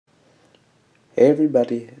Hey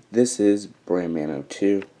everybody, this is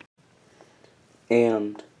Bran'sTech,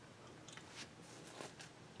 and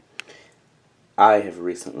I have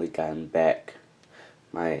recently gotten back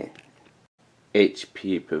my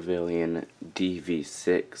HP Pavilion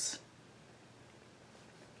dv6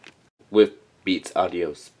 with Beats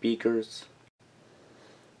audio speakers,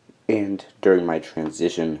 and during my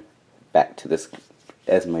transition back to this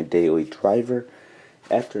as my daily driver,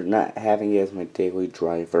 after not having it as my daily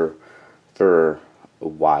driver for a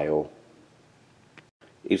while,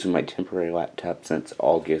 using my temporary laptop since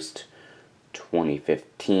August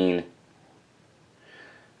 2015,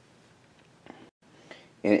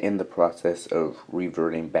 and in the process of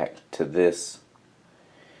reverting back to this,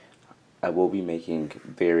 I will be making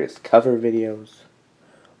various cover videos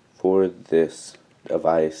for this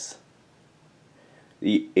device,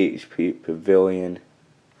 the HP Pavilion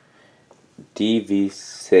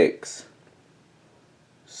dv6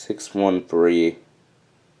 613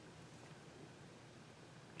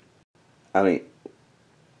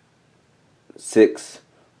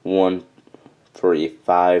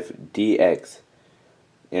 6135DX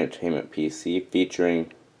entertainment PC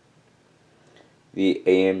featuring the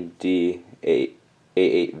AMD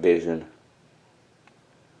A8 Vision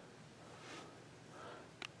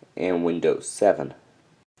and Windows 7.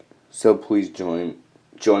 So please join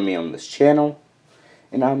me on this channel,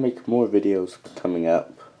 and I'll make more videos coming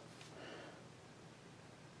up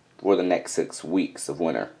for the next 6 weeks of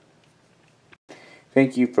winter.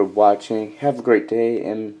 Thank you for watching. Have a great day,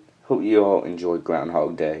 and hope you all enjoy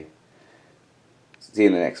Groundhog Day. See you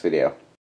in the next video.